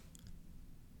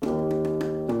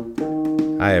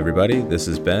Hi everybody, this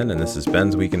is Ben, and this is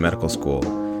Ben's Week in Medical School,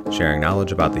 sharing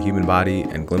knowledge about the human body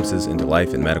and glimpses into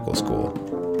life in medical school.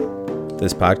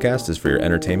 This podcast is for your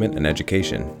entertainment and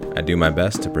education. I do my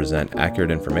best to present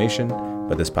accurate information,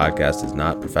 but this podcast is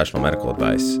not professional medical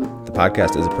advice. The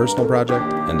podcast is a personal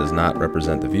project and does not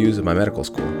represent the views of my medical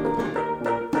school.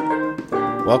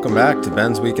 Welcome back to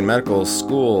Ben's Week in Medical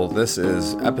School. This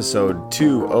is episode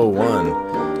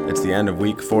 201. It's the end of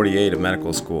week 48 of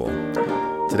medical school.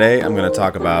 Today I'm going to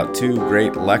talk about two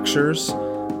great lectures.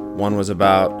 One was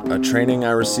about a training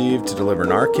I received to deliver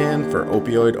Narcan for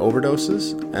opioid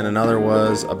overdoses, and another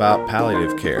was about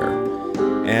palliative care.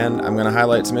 And I'm going to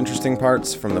highlight some interesting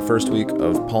parts from the first week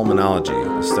of pulmonology,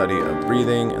 the study of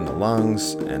breathing in the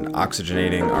lungs and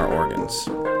oxygenating our organs.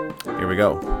 Here we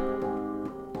go.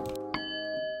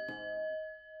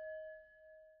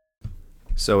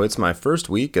 So it's my first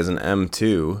week as an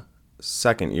M2,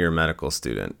 second year medical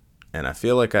student, and I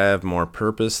feel like I have more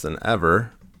purpose than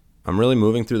ever. I'm really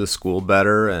moving through the school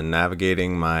better and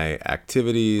navigating my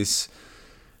activities,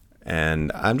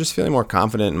 and I'm just feeling more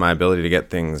confident in my ability to get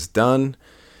things done.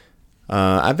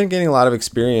 I've been getting a lot of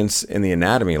experience in the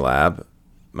anatomy lab.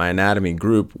 My anatomy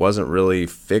group wasn't really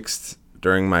fixed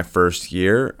during my first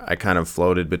year. I kind of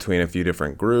floated between a few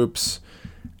different groups,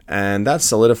 and that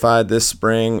solidified this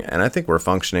spring, and I think we're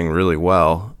functioning really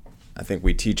well. I think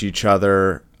we teach each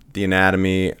other the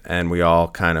anatomy, and we all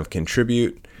kind of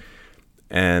contribute,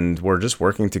 and we're just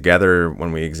working together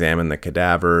when we examine the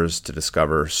cadavers to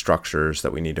discover structures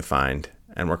that we need to find,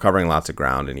 and we're covering lots of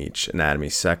ground in each anatomy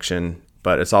section,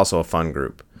 but it's also a fun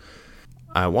group.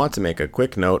 I want to make a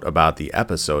quick note about the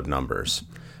episode numbers.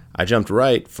 I jumped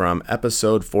right from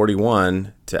episode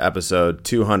 41 to episode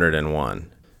 201.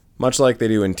 Much like they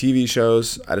do in TV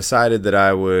shows, I decided that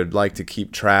I would like to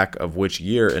keep track of which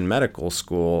year in medical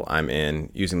school I'm in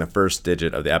using the first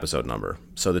digit of the episode number.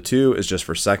 So the 2 is just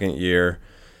for second year,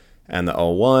 and the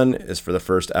 01 is for the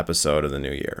first episode of the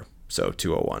new year, so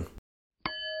 201.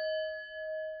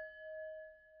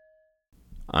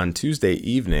 On Tuesday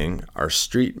evening, our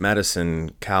Street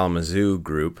Medicine Kalamazoo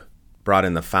group brought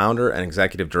in the founder and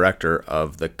executive director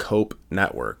of the COPE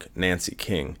Network, Nancy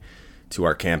King, to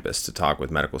our campus to talk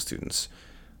with medical students.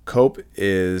 COPE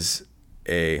is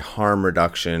a harm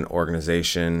reduction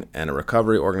organization and a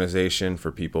recovery organization for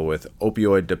people with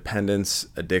opioid dependence,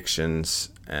 addictions,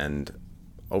 and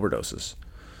overdoses.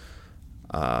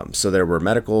 So there were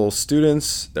medical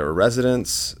students, there were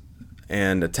residents,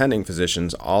 and attending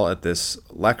physicians all at this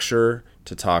lecture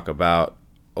to talk about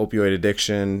opioid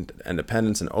addiction and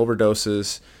dependence and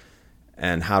overdoses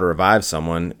and how to revive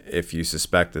someone if you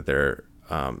suspect that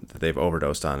they've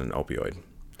overdosed on an opioid.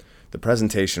 The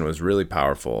presentation was really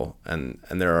powerful, and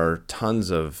there are tons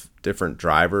of different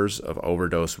drivers of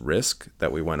overdose risk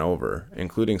that we went over,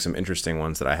 including some interesting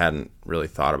ones that I hadn't really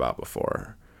thought about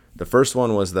before. The first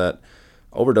one was that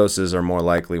overdoses are more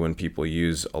likely when people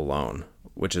use alone,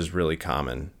 which is really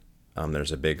common.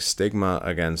 There's a big stigma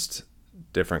against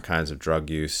different kinds of drug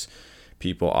use.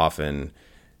 People often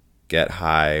get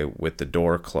high with the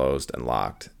door closed and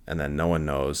locked, and then no one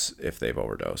knows if they've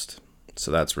overdosed.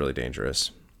 So that's really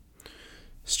dangerous.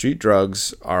 Street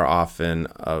drugs are often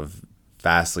of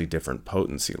vastly different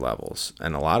potency levels,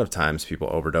 and a lot of times people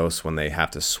overdose when they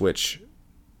have to switch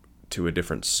to a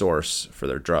different source for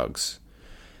their drugs.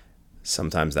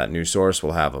 Sometimes that new source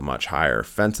will have a much higher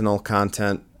fentanyl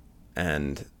content,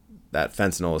 and that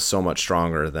fentanyl is so much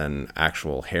stronger than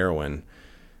actual heroin,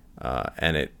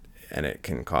 and it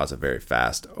can cause a very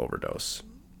fast overdose.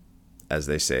 As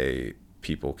they say,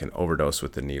 people can overdose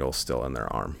with the needle still in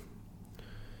their arm.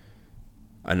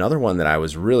 Another one that I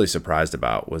was really surprised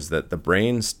about was that the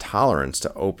brain's tolerance to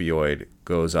opioid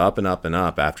goes up and up and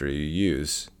up after you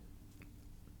use,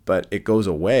 but it goes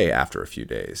away after a few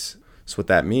days. So what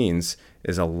that means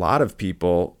is a lot of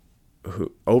people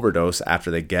who overdose after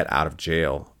they get out of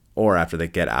jail or after they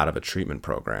get out of a treatment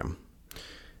program.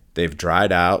 They've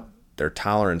dried out, their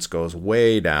tolerance goes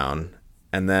way down,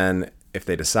 and then if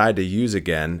they decide to use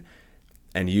again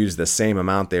and use the same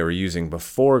amount they were using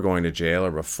before going to jail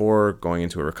or before going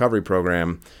into a recovery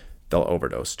program, they'll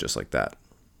overdose just like that.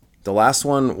 The last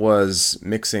one was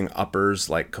mixing uppers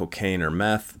like cocaine or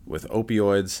meth with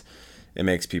opioids. It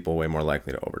makes people way more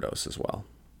likely to overdose as well.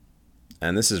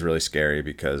 And this is really scary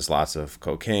because lots of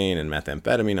cocaine and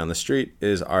methamphetamine on the street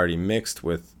is already mixed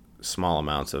with small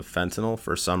amounts of fentanyl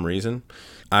for some reason.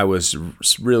 I was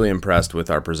really impressed with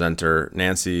our presenter.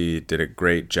 Nancy did a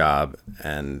great job,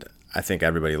 and I think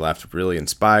everybody left really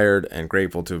inspired and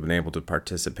grateful to have been able to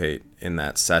participate in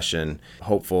that session,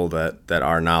 hopeful that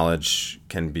our knowledge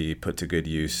can be put to good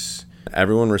use.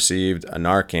 Everyone received a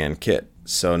Narcan kit,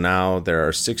 So now there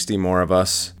are 60 more of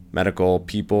us medical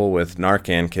people with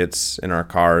Narcan kits in our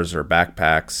cars or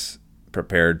backpacks,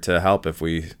 prepared to help if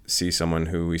we see someone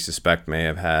who we suspect may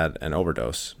have had an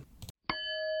overdose.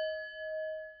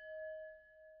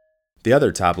 The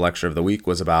other top lecture of the week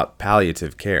was about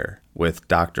palliative care with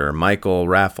Dr. Michael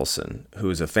Rafelson, who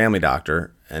is a family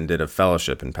doctor and did a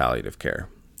fellowship in palliative care.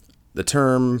 The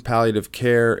term palliative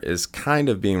care is kind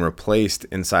of being replaced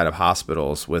inside of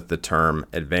hospitals with the term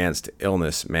advanced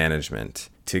illness management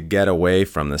to get away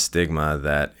from the stigma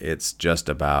that it's just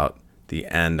about the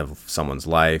end of someone's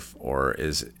life or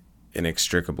is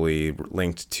inextricably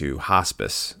linked to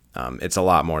hospice. It's a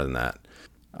lot more than that.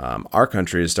 Our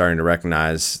country is starting to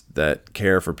recognize that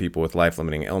care for people with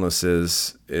life-limiting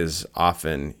illnesses is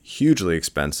often hugely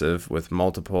expensive with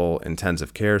multiple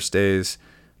intensive care stays,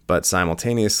 but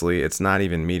simultaneously, it's not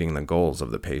even meeting the goals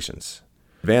of the patients.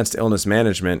 Advanced illness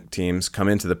management teams come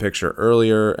into the picture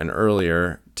earlier and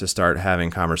earlier to start having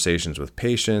conversations with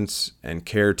patients and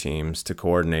care teams to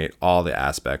coordinate all the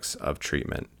aspects of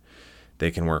treatment. They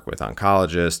can work with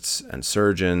oncologists and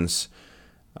surgeons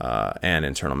and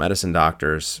internal medicine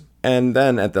doctors. And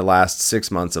then at the last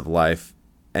 6 months of life,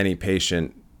 any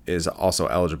patient is also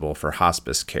eligible for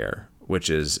hospice care, which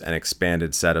is an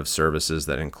expanded set of services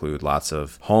that include lots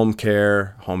of home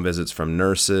care, home visits from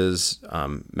nurses,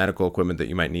 medical equipment that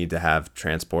you might need to have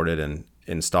transported and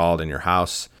installed in your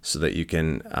house so that you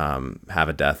can have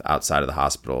a death outside of the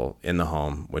hospital in the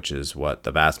home, which is what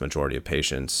the vast majority of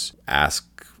patients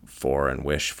ask for and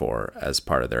wish for as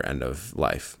part of their end of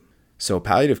life. So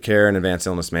palliative care and advanced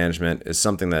illness management is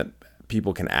something that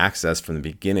people can access from the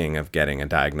beginning of getting a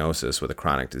diagnosis with a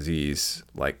chronic disease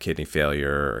like kidney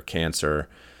failure or cancer.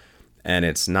 And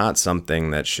it's not something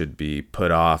that should be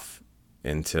put off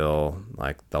until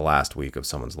like the last week of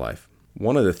someone's life.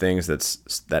 One of the things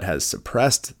that has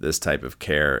suppressed this type of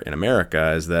care in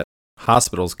America is that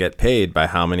hospitals get paid by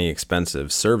how many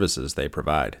expensive services they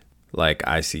provide, like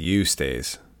ICU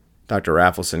stays. Dr.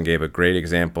 Rafelson gave a great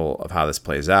example of how this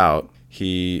plays out.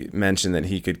 He mentioned that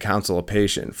he could counsel a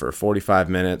patient for 45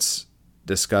 minutes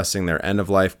discussing their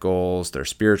end-of-life goals, their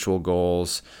spiritual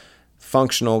goals,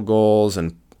 functional goals,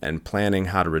 and planning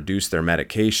how to reduce their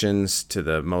medications to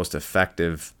the most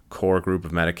effective core group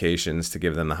of medications to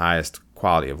give them the highest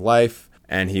quality of life.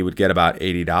 And he would get about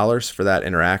 $80 for that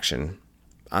interaction.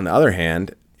 On the other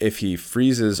hand, if he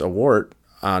freezes a wart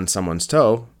on someone's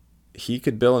toe, he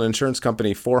could bill an insurance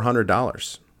company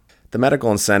 $400. The medical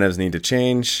incentives need to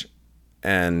change,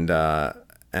 and Dr.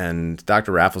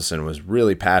 Rafelson was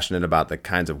really passionate about the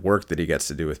kinds of work that he gets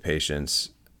to do with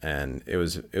patients, and it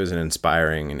was an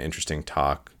inspiring and interesting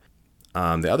talk.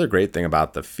 The other great thing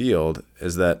about the field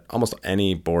is that almost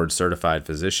any board-certified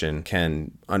physician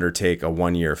can undertake a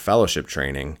 1-year fellowship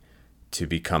training to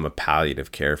become a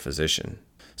palliative care physician.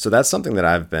 So that's something that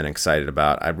I've been excited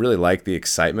about. I really like the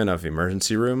excitement of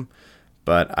emergency room,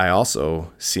 but I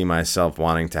also see myself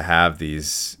wanting to have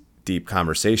these deep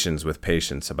conversations with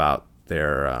patients about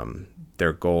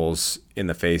their goals in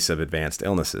the face of advanced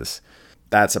illnesses.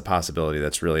 That's a possibility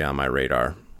that's really on my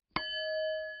radar.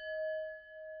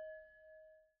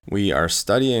 We are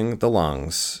studying the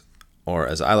lungs, or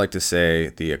as I like to say,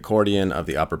 the accordion of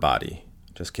the upper body.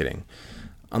 Just kidding.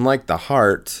 Unlike the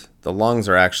heart, the lungs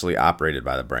are actually operated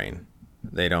by the brain.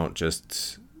 They don't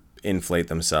just inflate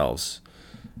themselves.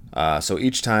 So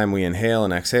each time we inhale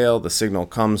and exhale, the signal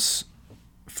comes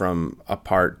from a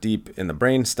part deep in the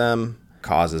brainstem,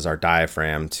 causes our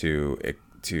diaphragm to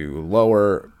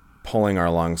lower, pulling our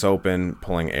lungs open,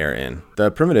 pulling air in. The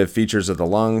primitive features of the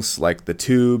lungs, like the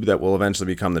tube that will eventually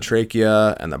become the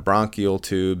trachea and the bronchial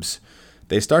tubes,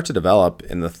 they start to develop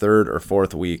in the 3rd or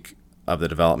 4th week of the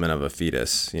development of a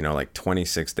fetus, like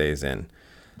 26 days in.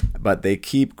 But they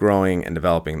keep growing and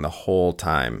developing the whole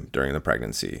time during the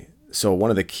pregnancy. So one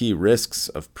of the key risks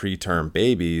of preterm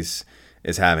babies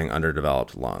is having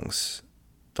underdeveloped lungs.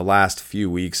 The last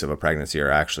few weeks of a pregnancy are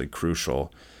actually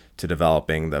crucial to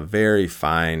developing the very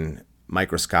fine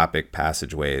microscopic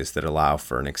passageways that allow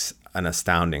for an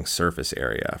astounding surface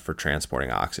area for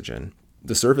transporting oxygen.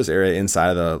 The surface area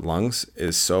inside of the lungs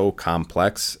is so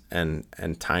complex and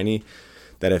tiny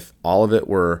that if all of it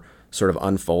were sort of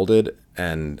unfolded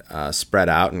and spread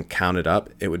out and counted up,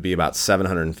 it would be about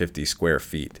 750 square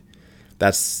feet.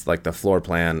 That's like the floor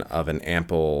plan of an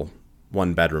ample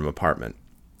 1-bedroom apartment.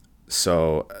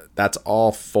 So that's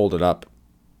all folded up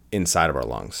inside of our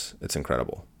lungs. It's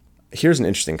incredible. Here's an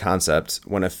interesting concept.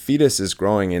 When a fetus is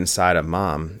growing inside of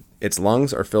mom, its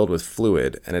lungs are filled with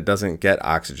fluid and it doesn't get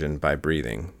oxygen by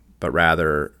breathing, but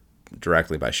rather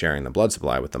directly by sharing the blood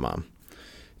supply with the mom,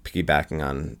 piggybacking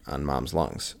on mom's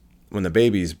lungs. when the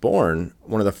baby's born,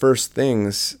 one of the first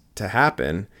things to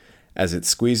happen as it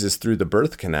squeezes through the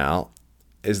birth canal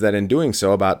is that in doing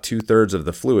so, about 2/3 of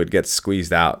the fluid gets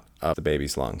squeezed out of the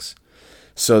baby's lungs.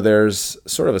 So there's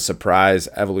sort of a surprise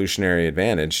evolutionary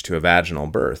advantage to a vaginal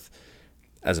birth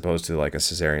as opposed to like a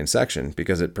cesarean section,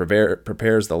 because it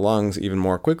prepares the lungs even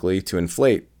more quickly to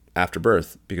inflate after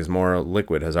birth because more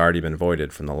liquid has already been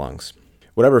voided from the lungs.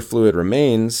 Whatever fluid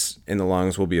remains in the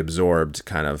lungs will be absorbed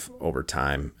kind of over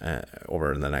time,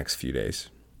 over the next few days.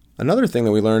 Another thing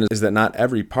that we learned is that not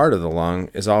every part of the lung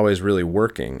is always really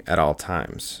working at all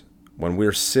times. When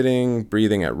we're sitting,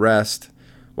 breathing at rest,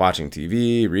 watching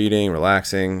TV, reading,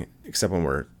 relaxing, except when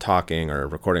we're talking or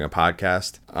recording a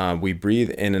podcast, we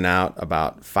breathe in and out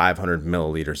about 500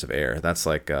 milliliters of air. That's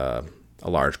like a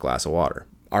large glass of water.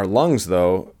 Our lungs,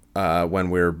 though, when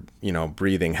we're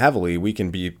breathing heavily, we can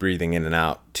be breathing in and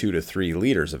out 2 to 3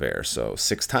 liters of air, so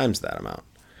 6 times that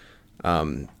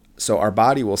amount. So our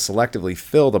body will selectively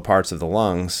fill the parts of the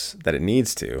lungs that it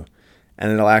needs to,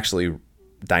 and it'll actually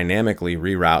dynamically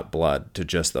reroute blood to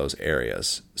just those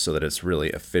areas so that it's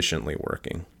really efficiently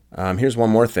working. Here's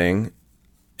one more thing.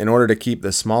 In order to keep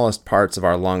the smallest parts of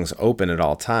our lungs open at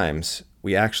all times,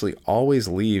 we actually always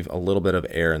leave a little bit of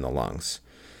air in the lungs.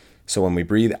 So when we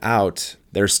breathe out,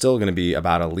 there's still going to be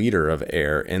about 1 liter of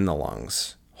air in the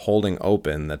lungs, holding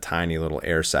open the tiny little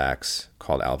air sacs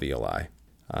called alveoli.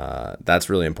 That's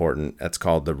really important. That's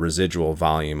called the residual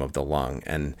volume of the lung,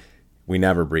 and we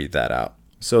never breathe that out.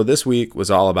 So this week was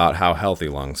all about how healthy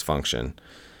lungs function,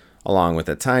 along with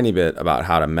a tiny bit about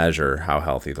how to measure how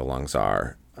healthy the lungs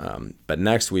are. But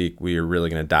next week, we are really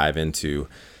going to dive into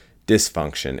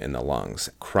dysfunction in the lungs,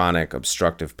 chronic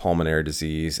obstructive pulmonary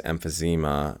disease,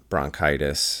 emphysema,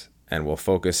 bronchitis, and we'll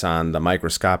focus on the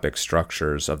microscopic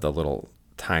structures of the little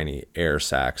tiny air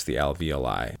sacs, the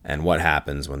alveoli, and what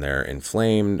happens when they're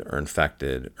inflamed or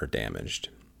infected or damaged.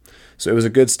 So it was a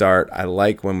good start. I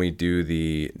like when we do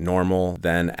the normal,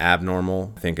 then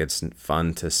abnormal. I think it's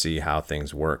fun to see how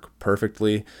things work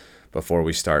perfectly before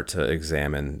we start to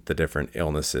examine the different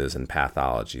illnesses and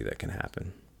pathology that can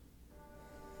happen.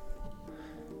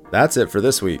 That's it for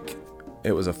this week.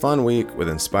 It was a fun week with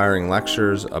inspiring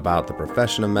lectures about the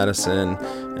profession of medicine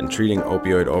and treating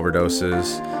opioid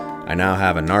overdoses. I now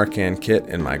have a Narcan kit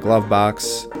in my glove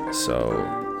box, so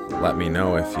let me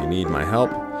know if you need my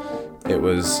help. It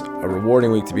was a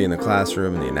rewarding week to be in the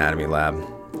classroom in the anatomy lab.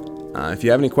 If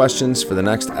you have any questions for the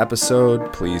next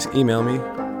episode, please email me.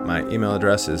 My email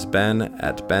address is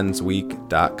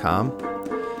ben@bensweek.com.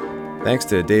 Thanks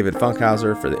to David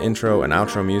Funkhauser for the intro and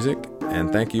outro music,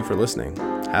 and thank you for listening.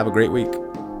 Have a great week.